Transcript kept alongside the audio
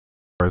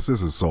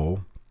This is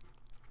Soul.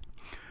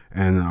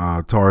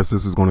 And Taurus,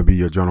 this is going to be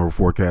your general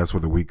forecast for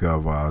the week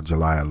of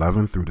July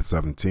 11th through the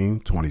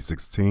 17th,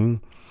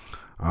 2016.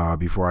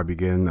 Before I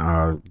begin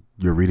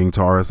your reading,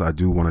 Taurus, I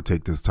do want to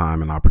take this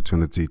time and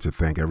opportunity to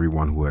thank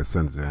everyone who has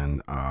sent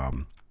in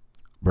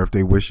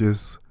birthday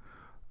wishes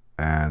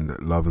and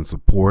love and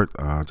support.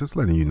 Just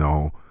letting you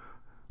know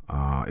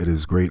it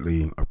is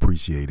greatly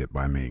appreciated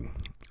by me.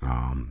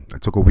 I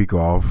took a week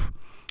off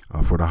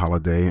for the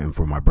holiday and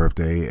for my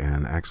birthday,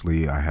 and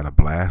actually I had a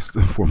blast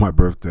for my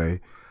birthday,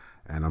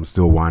 and I'm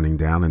still winding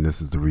down, and this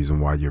is the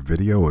reason why your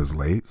video is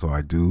late. So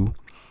I do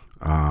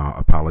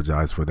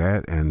apologize for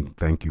that, and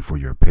thank you for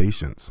your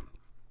patience.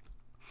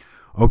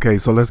 Okay,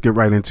 so let's get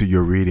right into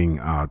your reading,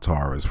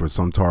 Taurus. For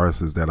some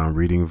Tauruses that I'm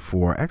reading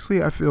for,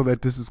 actually I feel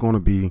that this is going to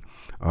be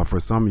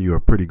for some of you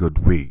a pretty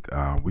good week.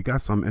 We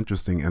got some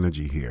interesting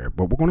energy here,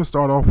 but we're going to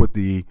start off with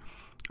the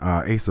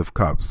Ace of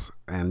Cups.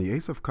 And the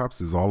Ace of Cups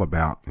is all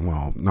about,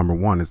 well, number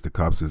one is the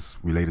cups is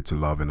related to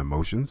love and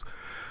emotions.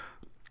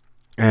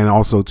 And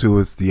also, too,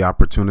 it's the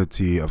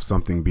opportunity of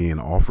something being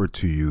offered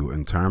to you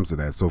in terms of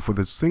that. So for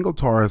the single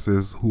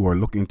Tauruses who are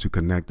looking to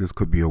connect, this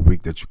could be a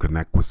week that you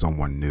connect with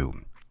someone new.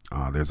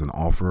 There's an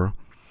offer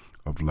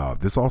of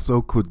love. This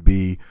also could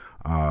be,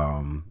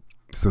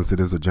 since it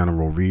is a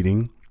general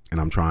reading, and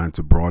I'm trying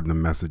to broaden the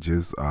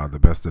messages the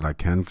best that I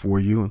can for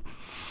you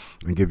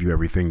and give you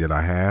everything that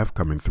I have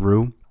coming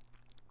through.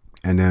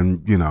 And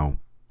then, you know,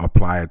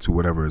 apply it to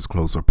whatever is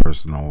close or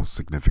personal,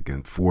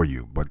 significant for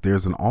you. But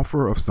there's an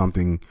offer of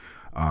something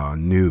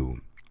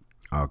new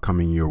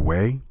coming your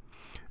way.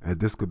 And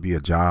this could be a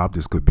job.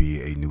 This could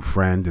be a new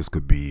friend. This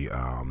could be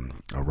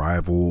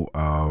arrival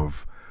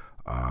of,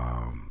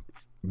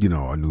 you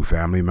know, a new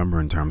family member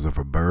in terms of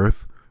a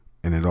birth.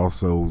 And it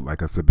also,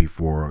 like I said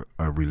before,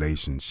 a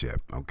relationship.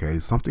 Okay,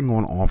 something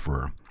on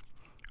offer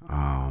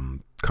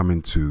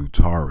coming to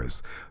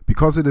Taurus.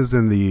 Because it is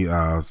in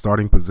the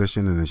starting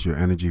position and it's your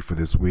energy for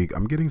this week,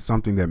 I'm getting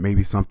something that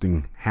maybe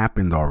something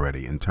happened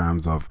already in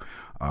terms of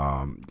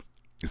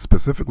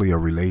specifically a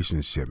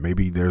relationship.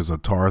 Maybe there's a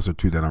Taurus or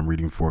two that I'm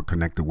reading for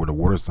connected with a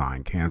water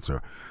sign,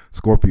 Cancer,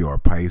 Scorpio, or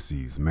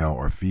Pisces, male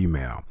or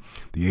female.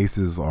 The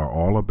aces are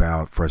all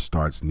about fresh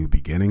starts, new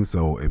beginnings.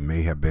 So it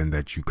may have been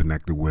that you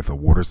connected with a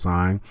water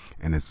sign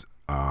and it's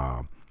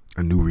a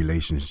new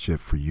relationship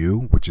for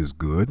you, which is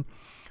good.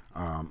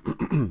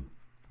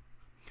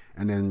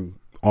 And then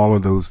all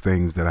of those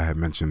things that I had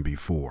mentioned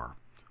before,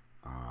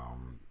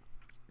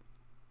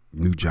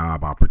 new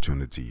job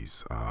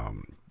opportunities,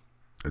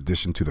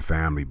 addition to the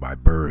family by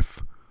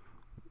birth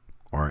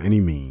or any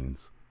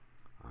means,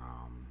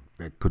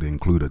 that could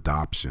include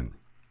adoption,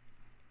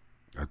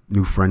 a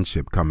new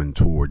friendship coming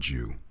towards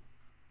you.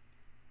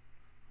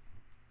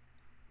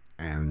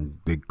 And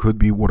they could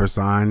be water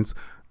signs,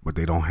 but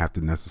they don't have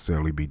to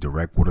necessarily be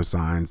direct water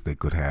signs. They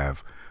could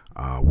have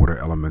water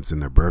elements in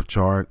their birth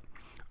chart.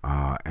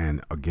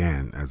 And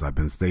again, as I've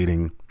been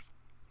stating,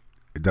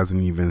 it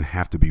doesn't even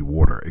have to be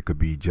water. It could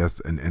be just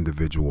an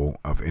individual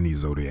of any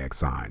zodiac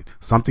sign.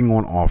 Something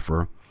on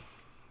offer,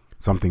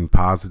 something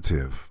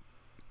positive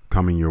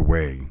coming your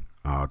way,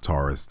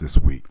 Taurus, this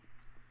week.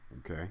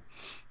 Okay.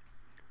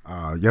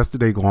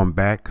 Yesterday, going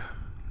back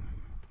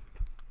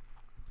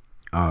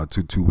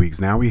to 2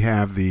 weeks. Now we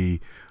have the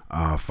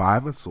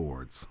Five of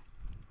Swords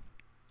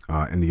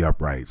in the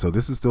upright. So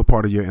this is still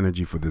part of your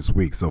energy for this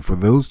week. So for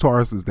those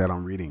Tauruses that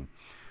I'm reading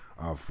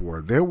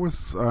for, there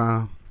was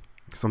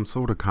some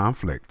sort of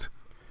conflict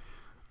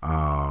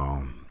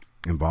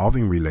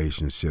involving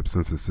relationships,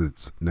 since it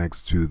sits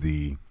next to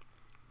the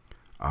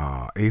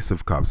Ace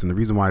of Cups. And the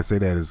reason why I say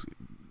that is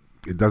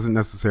it doesn't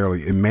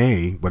necessarily, it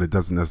may, but it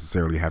doesn't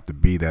necessarily have to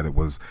be that it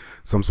was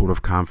some sort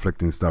of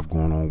conflicting stuff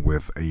going on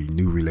with a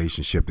new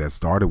relationship that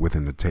started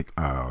within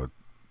the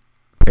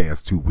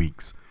past 2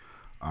 weeks.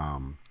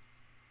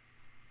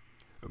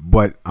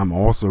 But I'm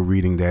also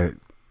reading that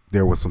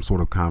there was some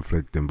sort of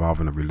conflict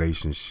involving a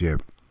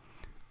relationship.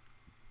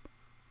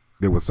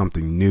 There was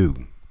something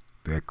new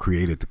that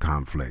created the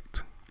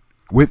conflict.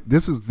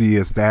 This is the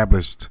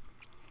established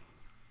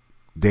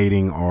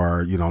dating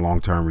or, you know,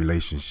 long-term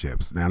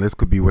relationships. Now, this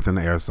could be with an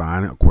air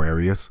sign,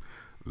 Aquarius,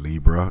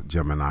 Libra,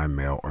 Gemini,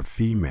 male or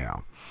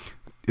female.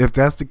 If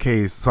that's the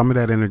case, some of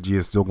that energy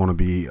is still going to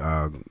be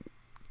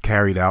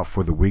carried out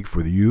for the week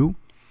for you.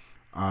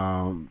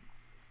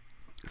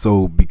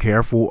 So be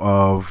careful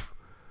of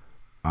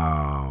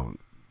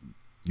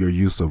your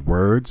use of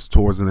words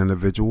towards an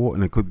individual,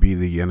 and it could be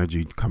the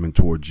energy coming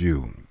towards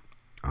you.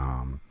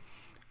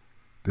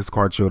 This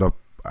card showed up,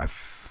 I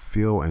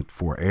feel,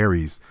 for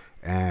Aries,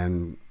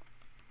 and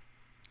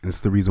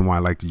it's the reason why I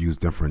like to use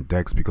different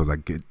decks, because I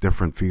get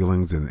different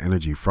feelings and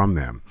energy from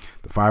them.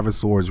 The Five of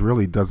Swords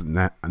really doesn't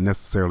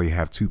necessarily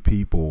have two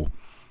people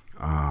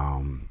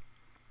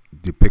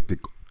depicted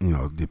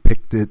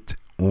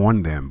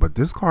on them, but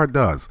this card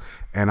does.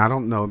 And I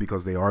don't know,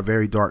 because they are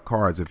very dark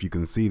cards, if you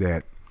can see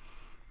that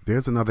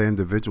there's another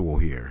individual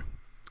here.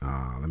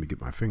 Let me get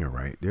my finger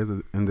right. There's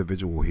an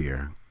individual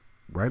here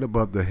right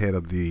above the head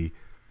of the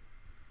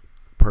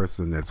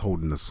person that's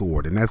holding the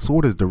sword, and that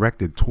sword is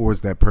directed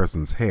towards that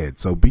person's head.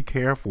 So be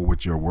careful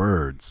with your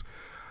words.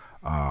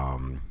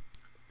 And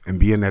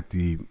being that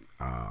the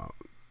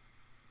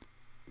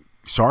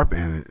sharp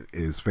end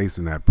is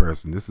facing that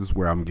person, this is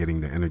where I'm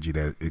getting the energy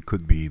that it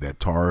could be that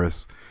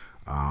Taurus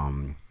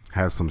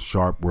has some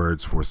sharp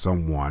words for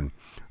someone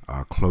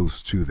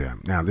close to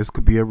them. Now, this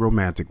could be a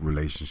romantic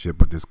relationship,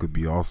 but this could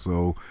be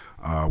also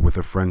with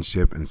a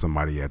friendship and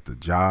somebody at the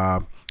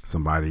job,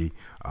 somebody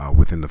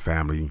within the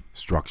family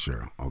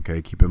structure.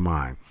 Okay, keep in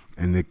mind.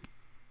 And the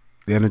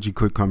energy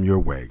could come your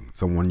way.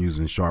 Someone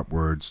using sharp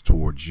words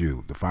towards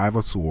you. The Five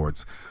of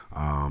Swords,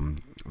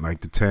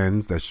 like the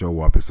tens that show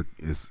up, is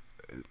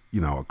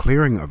a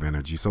clearing of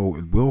energy. So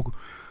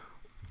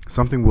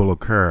something will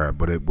occur,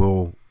 but it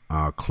will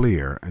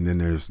clear, and then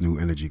there's new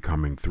energy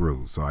coming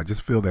through. So I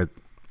just feel that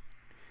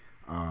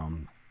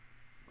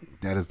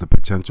that is the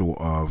potential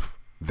of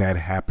that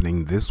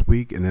happening this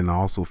week, and then I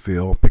also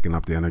feel picking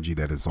up the energy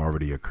that has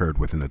already occurred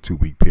within a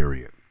 2-week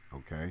period.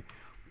 Okay,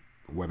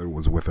 whether it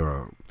was with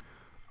a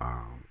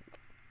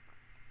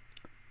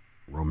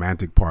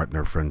romantic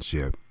partner,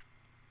 friendship,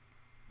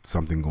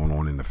 something going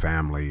on in the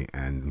family,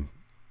 and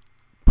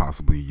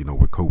possibly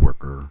with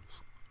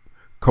coworkers,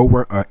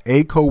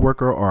 a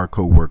coworker or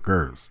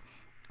coworkers.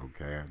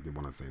 Okay, I did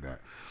want to say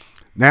that.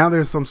 Now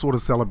there's some sort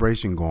of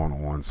celebration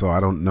going on, so I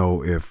don't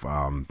know if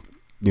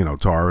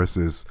Taurus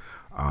is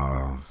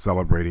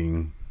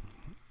celebrating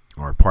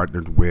or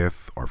partnered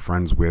with or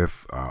friends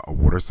with a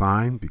water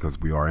sign, because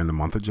we are in the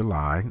month of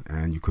July,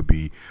 and you could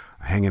be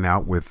hanging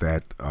out with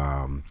that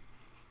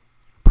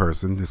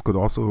person. This could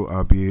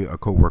also be a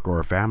coworker or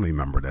a family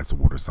member that's a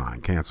water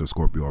sign, Cancer,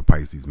 Scorpio, or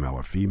Pisces, male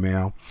or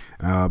female.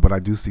 But I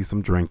do see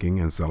some drinking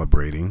and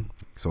celebrating,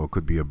 so it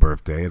could be a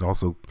birthday. It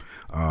also,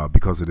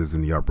 because it is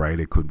in the upright,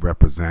 it could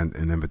represent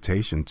an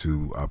invitation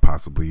to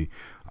possibly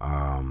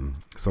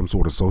some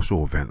sort of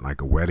social event like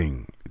a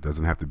wedding. It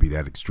doesn't have to be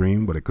that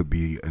extreme, but it could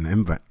be an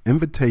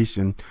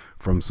invitation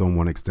from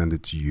someone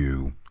extended to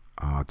you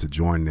to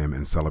join them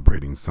in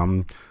celebrating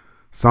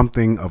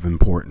something of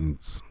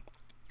importance,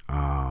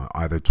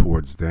 either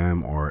towards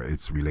them or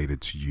it's related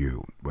to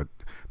you. But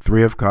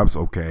Three of Cups,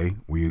 okay,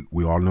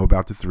 we all know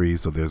about the three.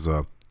 So there's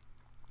a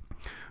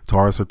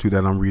Taurus or two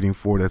that I'm reading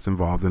for that's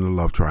involved in a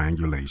love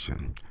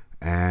triangulation,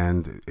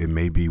 and it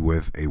may be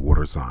with a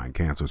water sign,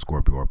 Cancer,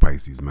 Scorpio, or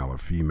Pisces, male or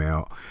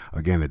female.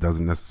 Again, it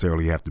doesn't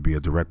necessarily have to be a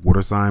direct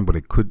water sign, but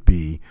it could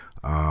be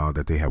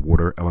that they have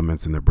water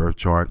elements in their birth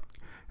chart.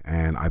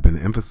 And I've been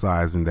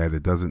emphasizing that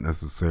it doesn't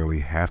necessarily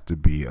have to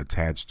be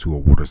attached to a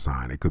water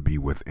sign. It could be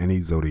with any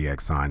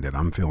zodiac sign that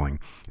I'm feeling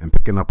and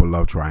picking up a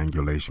love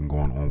triangulation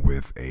going on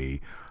with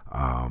a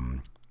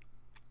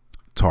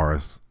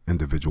Taurus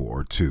individual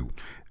or two.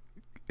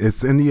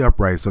 It's in the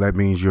upright, so that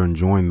means you're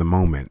enjoying the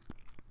moment.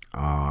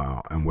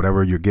 And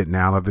whatever you're getting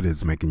out of it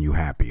is making you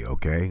happy,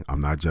 okay?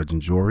 I'm not judging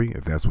jewelry.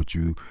 If that's what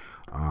you,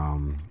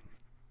 want,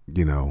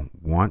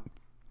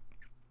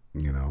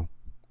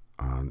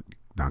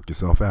 knock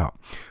yourself out.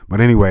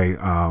 But anyway,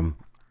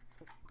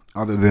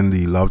 other than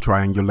the love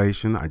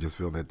triangulation, I just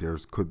feel that there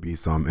could be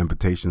some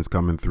invitations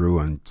coming through,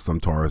 and some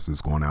Taurus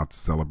is going out to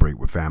celebrate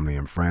with family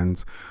and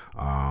friends.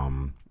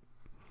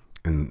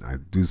 And I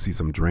do see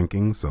some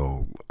drinking,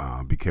 so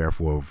be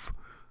careful of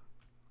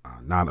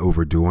not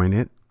overdoing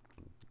it.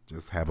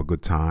 Just have a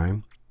good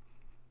time.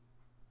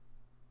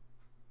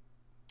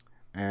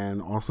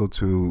 And also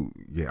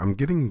I'm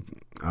getting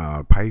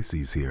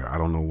Pisces here. I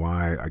don't know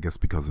why. I guess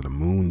because of the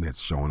moon that's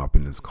showing up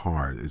in this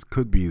card. It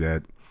could be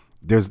that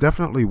there's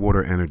definitely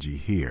water energy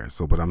here.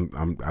 So, but I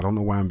don't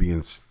know why I'm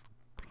being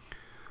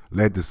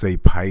led to say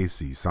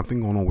Pisces.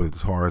 Something going on with a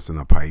Taurus and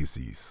a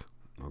Pisces.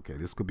 Okay,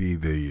 this could be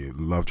the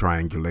love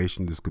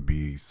triangulation. This could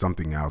be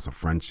something else, a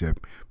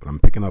friendship. But I'm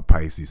picking up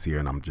Pisces here,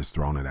 and I'm just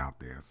throwing it out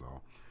there.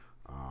 So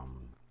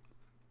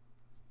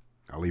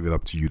I'll leave it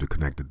up to you to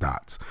connect the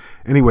dots.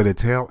 Anyway, the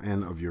tail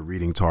end of your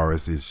reading,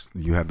 Taurus, is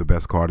you have the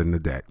best card in the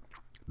deck,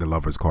 the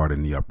Lover's card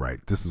in the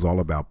upright. This is all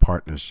about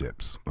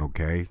partnerships,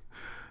 okay?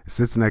 It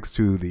sits next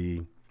to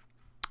the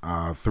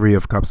Three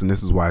of Cups, and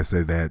this is why I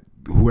said that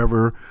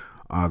whoever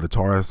the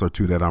Taurus or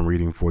two that I'm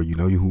reading for,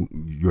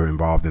 you're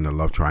involved in a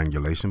love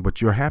triangulation,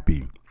 but you're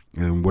happy.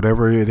 And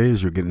whatever it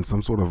is, you're getting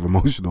some sort of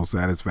emotional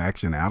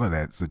satisfaction out of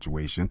that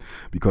situation,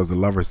 because the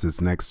Lover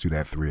sits next to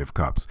that Three of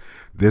Cups.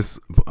 This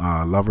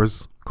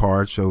Lover's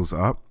card shows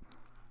up,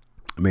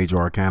 major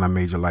arcana,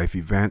 major life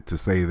event, to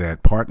say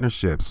that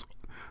partnerships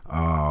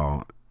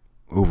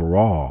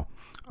overall,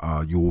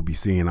 you will be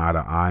seeing eye to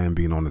eye and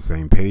being on the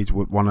same page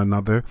with one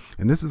another.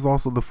 And this is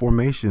also the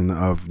formation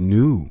of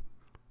new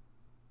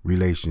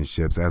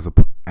relationships,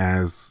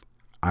 as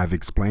I've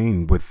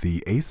explained with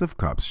the Ace of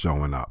Cups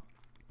showing up.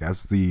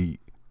 That's the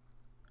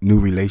new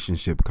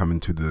relationship coming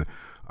to the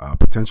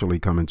potentially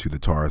coming to the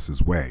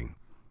Taurus's way.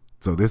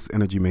 So this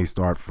energy may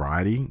start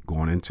Friday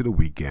going into the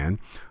weekend,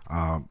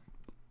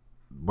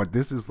 but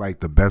this is like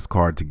the best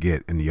card to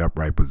get in the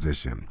upright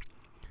position.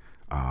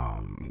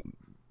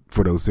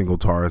 For those single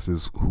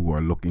Tauruses who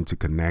are looking to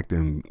connect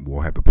and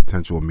will have the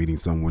potential of meeting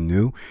someone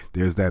new,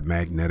 there's that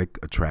magnetic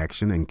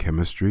attraction and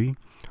chemistry.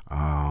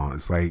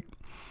 It's like,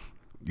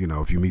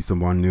 if you meet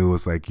someone new,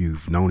 it's like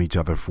you've known each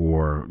other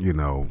for,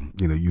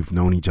 you've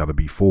known each other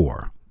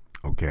before.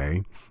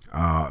 Okay.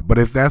 But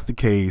if that's the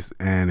case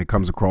and it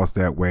comes across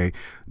that way,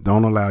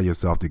 don't allow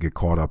yourself to get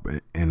caught up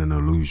in an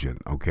illusion.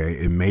 Okay.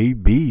 It may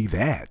be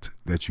that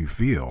you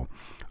feel,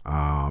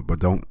 but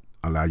don't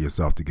allow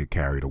yourself to get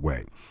carried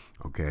away.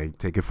 Okay.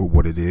 Take it for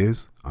what it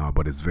is.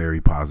 But it's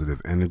very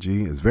positive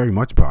energy. It's very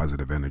much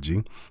positive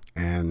energy.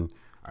 And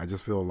I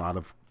just feel a lot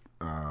of,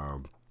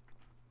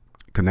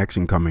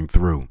 connection coming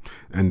through,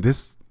 and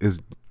this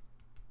is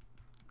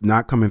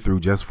not coming through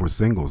just for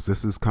singles.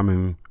 This is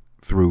coming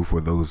through for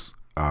those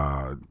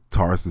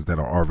Tauruses that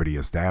are already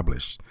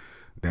established,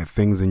 that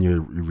things in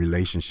your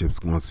relationships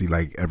going to see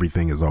like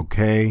everything is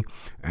okay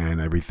and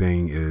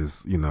everything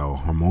is,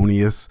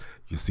 harmonious.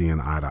 You're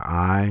seeing eye to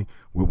eye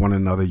with one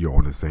another. You're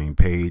on the same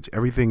page.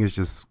 Everything is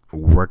just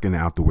working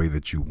out the way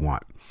that you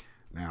want.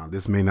 Now,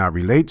 this may not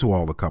relate to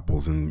all the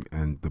couples and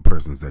the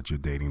persons that you're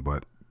dating,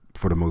 but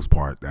for the most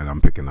part that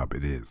I'm picking up,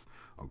 it is.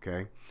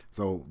 Okay.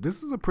 So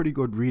this is a pretty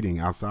good reading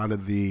outside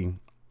of the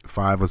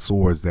Five of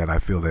Swords that I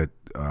feel that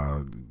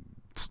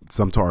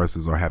some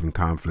Tauruses are having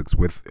conflicts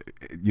with,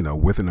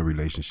 within a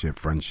relationship,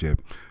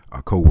 friendship,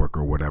 a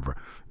coworker, whatever.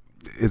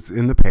 It's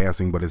in the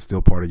passing, but it's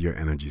still part of your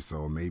energy.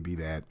 So maybe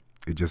that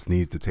it just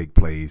needs to take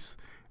place.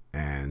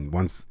 And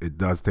once it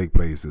does take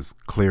place, it's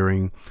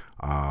clearing,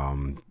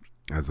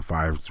 as the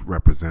fives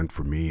represent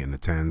for me, and the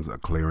tens, a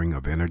clearing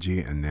of energy,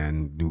 and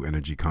then new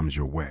energy comes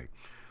your way.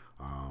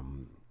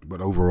 But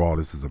overall,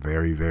 this is a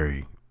very,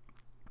 very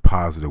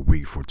positive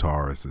week for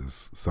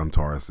Tauruses, some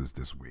Tauruses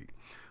this week.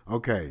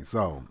 Okay,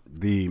 so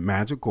the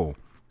magical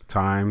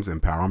times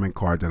empowerment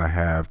card that I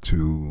have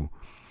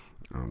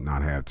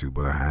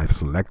but I have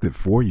selected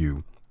for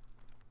you,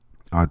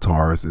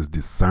 Taurus, is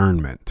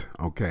discernment.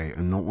 Okay,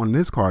 and on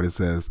this card it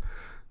says,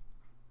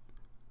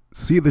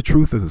 see the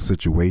truth of the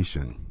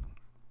situation.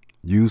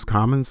 Use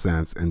common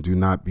sense and do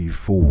not be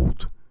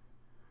fooled.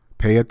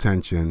 Pay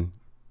attention.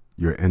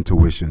 Your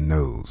intuition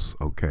knows.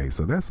 Okay,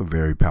 so that's a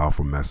very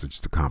powerful message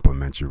to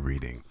complement your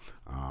reading,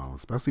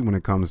 especially when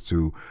it comes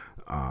to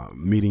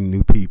meeting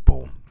new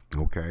people.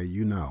 Okay,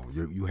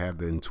 you have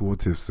the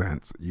intuitive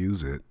sense.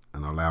 Use it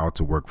and allow it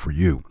to work for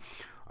you,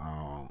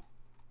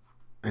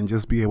 and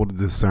just be able to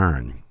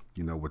discern,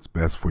 what's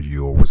best for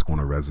you or what's going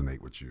to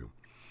resonate with you.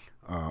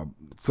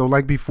 So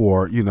like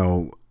before,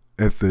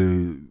 if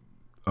the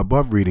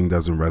above reading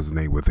doesn't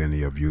resonate with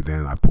any of you,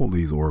 then I pull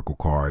these oracle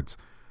cards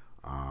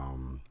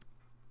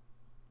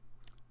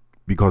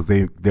because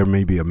there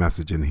may be a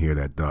message in here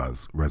that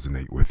does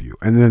resonate with you,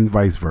 and then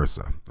vice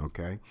versa.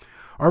 Okay.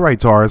 All right,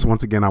 Taurus,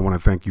 once again, I want to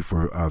thank you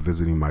for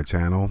visiting my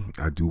channel.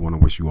 I do want to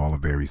wish you all a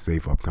very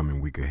safe upcoming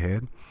week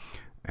ahead.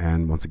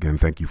 And once again,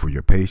 thank you for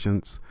your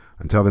patience.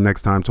 Until the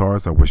next time,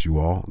 Taurus, I wish you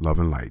all love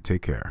and light.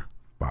 Take care.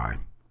 Bye.